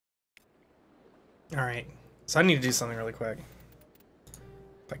Alright. So I need to do something really quick.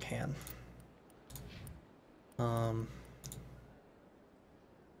 If I can.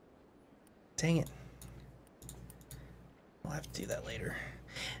 Dang it. I'll have to do that later.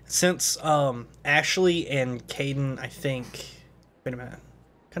 Since Ashley and Caden, I think... Wait a minute.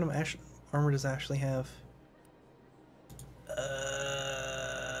 What kind of armor does Ashley have?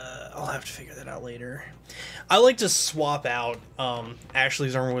 I'll have to figure that out later. I like to swap out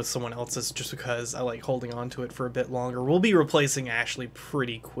Ashley's armor with someone else's just because I like holding on to it for a bit longer. We'll be replacing Ashley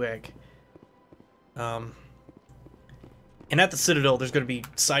pretty quick. And at the Citadel, there's going to be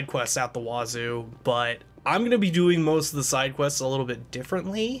side quests out the wazoo, but I'm going to be doing most of the side quests a little bit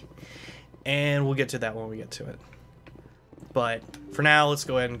differently, and we'll get to that when we get to it. But for now, let's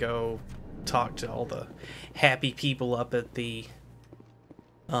go ahead and go talk to all the happy people up at the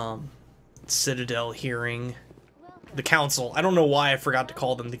Citadel hearing. The council. I don't know why I forgot to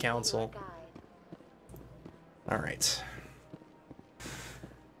call them the council. Alright.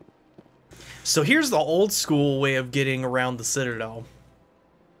 So here's the old school way of getting around the Citadel.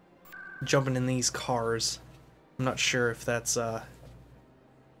 Jumping in these cars. I'm not sure if that's, Wait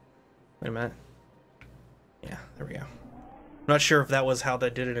a minute. Yeah, there we go. I'm not sure if that was how they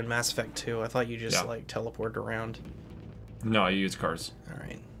did it in Mass Effect 2. I thought you just, like, teleported around. No, I use cars.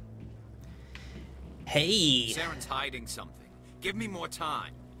 Alright. Hey! Saren's hiding something. Give me more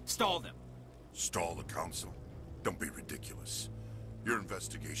time. Stall them. Stall the council? Don't be ridiculous. Your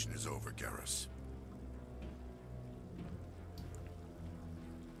investigation is over, Garrus.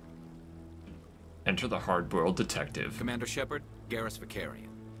 Enter the hard-boiled detective. Commander Shepard, Garrus Vicarian.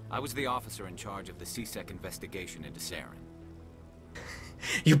 I was the officer in charge of the CSEC investigation into Saren.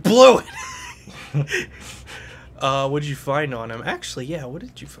 You blew it! What'd you find on him? Actually, yeah, what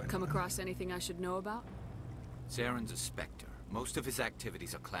did you find Come on him? across anything I should know about? Saren's a Spectre. Most of his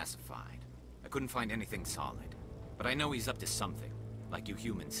activities are classified. I couldn't find anything solid. But I know he's up to something. Like you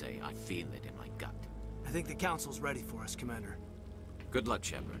humans say, I feel it in my gut. I think the council's ready for us, Commander. Good luck,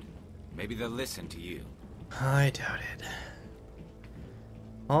 Shepard. Maybe they'll listen to you. I doubt it.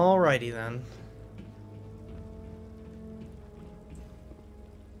 Alrighty then.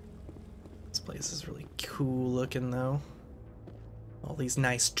 This place is really cool looking though. All these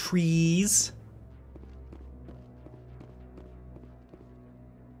nice trees.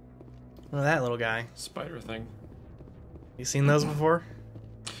 Look at that little guy. Spider thing. You seen those before?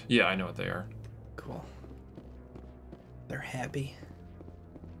 Yeah, I know what they are. Cool. They're happy.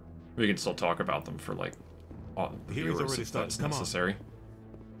 We can still talk about them for like all the viewers if that's necessary.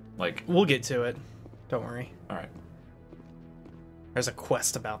 Like, we'll get to it. Don't worry. All right. There's a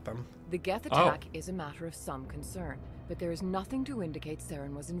quest about them. The Geth attack is a matter of some concern, but there is nothing to indicate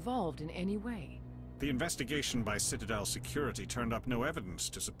Saren was involved in any way. The investigation by Citadel Security turned up no evidence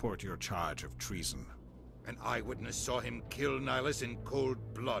to support your charge of treason. An eyewitness saw him kill Nihilus in cold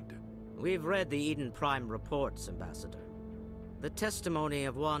blood. We've read the Eden Prime reports, Ambassador. The testimony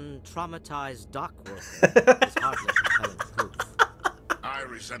of one traumatized dock worker is hardly compelling proof. I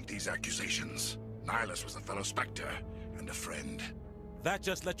resent these accusations. Nihilus was a fellow Spectre and a friend. That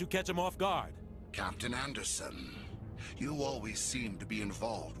just let you catch him off guard. Captain Anderson, you always seem to be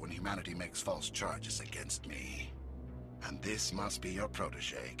involved when humanity makes false charges against me. And this must be your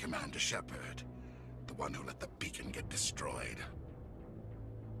protege, Commander Shepard. The one who let the beacon get destroyed.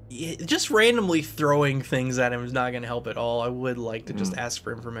 Yeah, just randomly throwing things at him is not going to help at all. I would like to just ask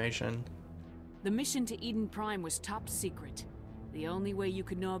for information. The mission to Eden Prime was top secret. The only way you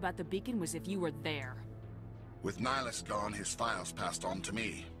could know about the beacon was if you were there. With Nihilus gone, his files passed on to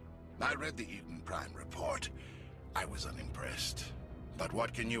me. I read the Eden Prime report. I was unimpressed. But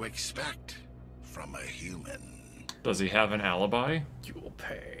what can you expect from a human? Does he have an alibi? You will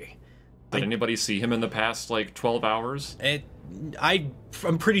pay. Did anybody see him in the past, like, 12 hours?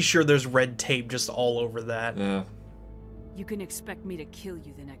 I'm pretty sure there's red tape just all over that. Yeah. You can expect me to kill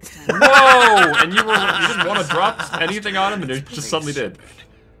you the next time. No! And you didn't want to drop anything on him, and you just suddenly did.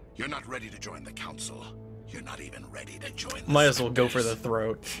 You're not ready to join the council. You're not even ready to join the Might as well go for the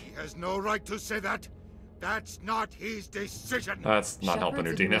throat. He has no right to say that. That's not his decision. That's not helping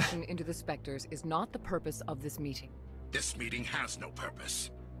Shepard's Udina. admission into the Spectres is not the purpose of this meeting. This meeting has no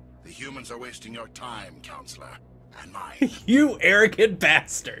purpose. The humans are wasting your time, Counselor, and mine. You arrogant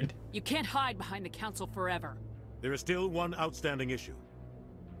bastard. You can't hide behind the council forever. There is still one outstanding issue.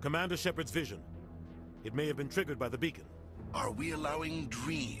 Commander Shepard's vision. It may have been triggered by the beacon. Are we allowing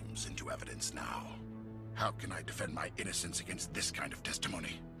dreams into evidence now? How can I defend my innocence against this kind of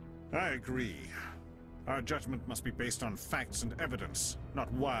testimony? I agree. Our judgment must be based on facts and evidence,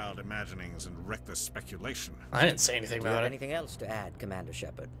 not wild imaginings and reckless speculation. I didn't say anything Do you about have it. anything else to add, Commander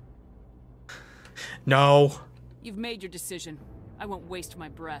Shepard? No. You've made your decision. I won't waste my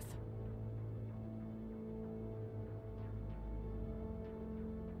breath.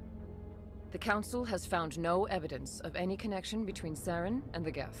 The Council has found no evidence of any connection between Saren and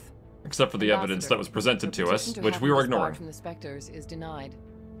the Geth. Except for the evidence that was presented to us, which we were ignoring. From the Spectres is denied.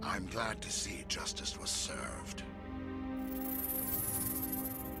 I'm glad to see justice was served.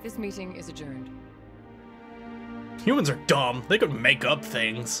 This meeting is adjourned. Humans are dumb. They could make up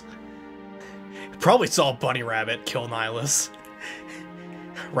things. Probably saw a bunny rabbit kill Nihilus.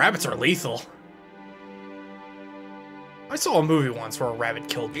 Rabbits are lethal. I saw a movie once where a rabbit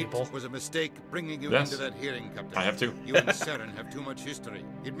killed people. It was a mistake bringing you Yes. into that hearing, Captain. I have to. You and Saren have too much history.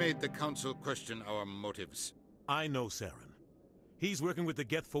 It made the Council question our motives. I know Saren. He's working with the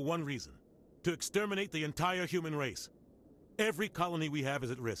Geth for one reason. To exterminate the entire human race. Every colony we have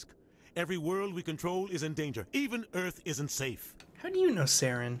is at risk. Every world we control is in danger. Even Earth isn't safe. How do you know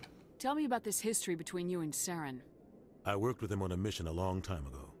Saren? Tell me about this history between you and Saren. I worked with him on a mission a long time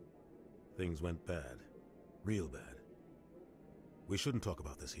ago. Things went bad. Real bad. We shouldn't talk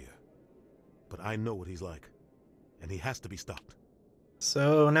about this here. But I know what he's like. And he has to be stopped.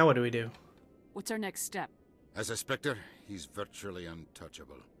 So, now what do we do? What's our next step? As a Spectre, he's virtually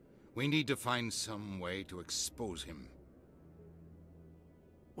untouchable. We need to find some way to expose him.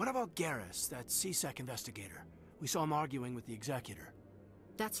 What about Garrus, that CSEC investigator? We saw him arguing with the Executor.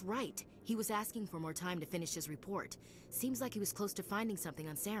 That's right. He was asking for more time to finish his report. Seems like he was close to finding something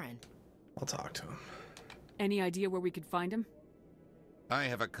on Saren. I'll talk to him. Any idea where we could find him? I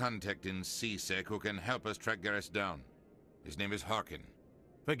have a contact in CSEC who can help us track Garrus down. His name is Harkin.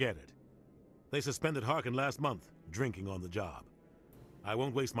 Forget it. They suspended Harkin last month, drinking on the job. I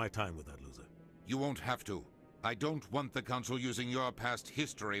won't waste my time with that loser. You won't have to. I don't want the Council using your past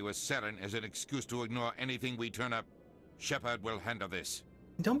history with Saren as an excuse to ignore anything we turn up. Shepard will handle this.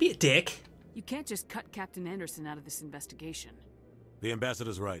 Don't be a dick. You can't just cut Captain Anderson out of this investigation. The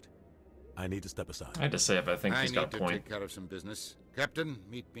ambassador's right. I need to step aside. I had to say it, but I think he's got a I need to point. take care of some business. Captain,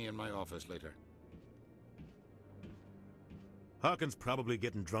 meet me in my office later. Harkin's probably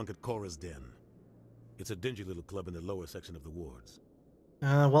getting drunk at Cora's Den. It's a dingy little club in the lower section of the wards.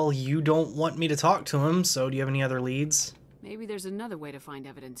 Well, you don't want me to talk to him, so do you have any other leads? Maybe there's another way to find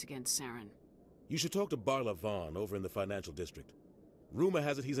evidence against Saren. You should talk to Barla Vaughn over in the financial district. Rumor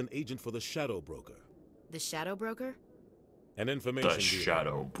has it he's an agent for the Shadow Broker. The Shadow Broker? An information The dealer.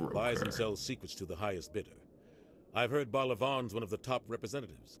 Shadow Broker. Buys and sells secrets to the highest bidder. I've heard Barla Vaughn's one of the top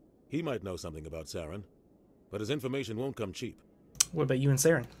representatives. He might know something about Saren, but his information won't come cheap. What about you and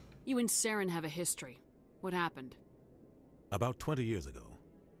Saren? You and Saren have a history. What happened? About 20 years ago,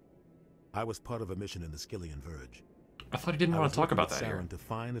 I was part of a mission in the Skillian Verge. I thought he didn't want to talk about that Saren here. To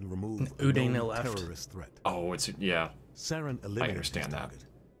find and remove a Udana known left. terrorist threat. Oh, it's yeah. Saren eliminated I understand his that. target,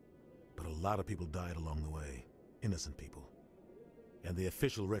 but a lot of people died along the way, innocent people, and the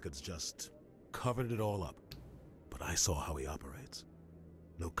official records just covered it all up. But I saw how he operates.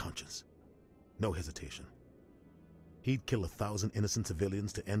 No conscience, no hesitation. He'd kill 1,000 innocent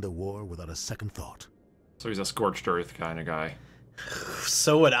civilians to end a war without a second thought. So he's a scorched earth kind of guy.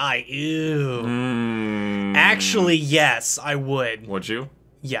 So would I. Ew. Actually, yes, I would. Would you?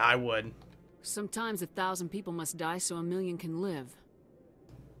 Yeah, I would. Sometimes 1,000 people must die so 1,000,000 can live.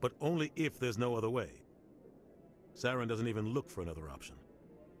 But only if there's no other way. Saren doesn't even look for another option.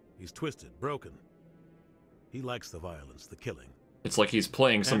 He's twisted, broken. He likes the violence, the killing. It's like he's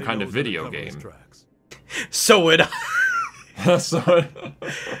playing some And he kind of knows how to video cover his game. tracks. So would I.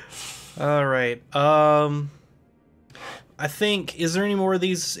 All right. I think, is there any more of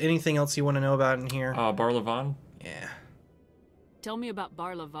these? Anything else you want to know about in here? Barla Vaughn? Yeah. Tell me about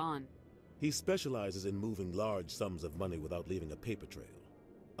Barla Vaughn. He specializes in moving large sums of money without leaving a paper trail.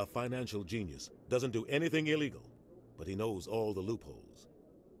 A financial genius. Doesn't do anything illegal, but he knows all the loopholes.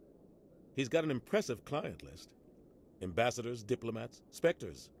 He's got an impressive client list. Ambassadors, diplomats,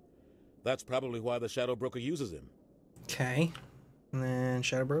 specters. That's probably why the Shadow Broker uses him. Okay. And then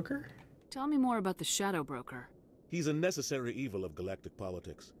Shadow Broker? Tell me more about the Shadow Broker. He's a necessary evil of galactic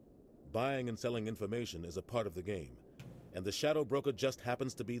politics. Buying and selling information is a part of the game, and the Shadow Broker just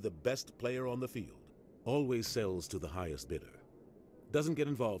happens to be the best player on the field. Always sells to the highest bidder. Doesn't get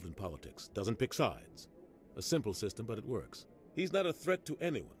involved in politics, doesn't pick sides. A simple system, but it works. He's not a threat to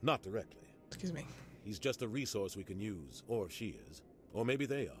anyone, not directly. Excuse me. He's just a resource we can use, or she is. Or maybe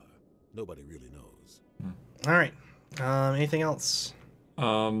they are. Nobody really knows. All right. Anything else?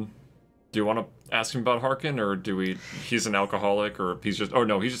 Do you want to ask him about Harkin, or do we? He's an alcoholic, or he's just? Oh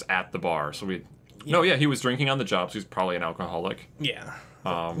no, he's just at the bar. So we. Yeah. No, yeah, he was drinking on the job. So he's probably an alcoholic. Yeah.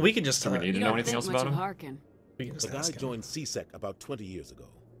 We could just. Do we need to know anything else about him? Harkin. The guy joined CSEC about 20 years ago.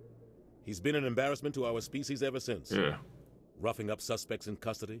 He's been an embarrassment to our species ever since. Yeah. Roughing up suspects in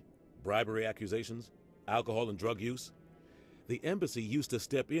custody, bribery accusations, alcohol and drug use. The embassy used to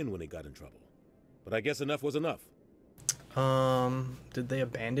step in when he got in trouble. But I guess enough was enough. Did they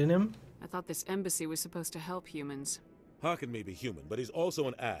abandon him? I thought this embassy was supposed to help humans. Harkin may be human, but he's also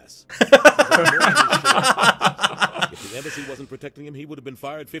an ass. If the embassy wasn't protecting him, he would have been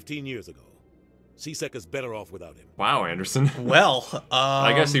fired 15 years ago. C-Sec is better off without him. Wow, Anderson. Well,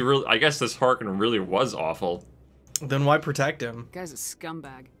 I guess this Harkin really was awful. Then why protect him? Guy's a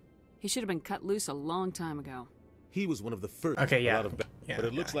scumbag. He should have been cut loose a long time ago. He was one of the first. Okay, yeah. But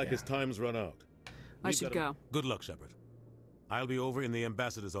it looks like his time's run out. I should go. Good luck, Shepard. I'll be over in the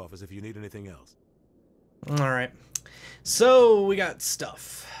ambassador's office if you need anything else. All right. So we got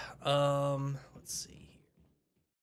stuff. Let's see.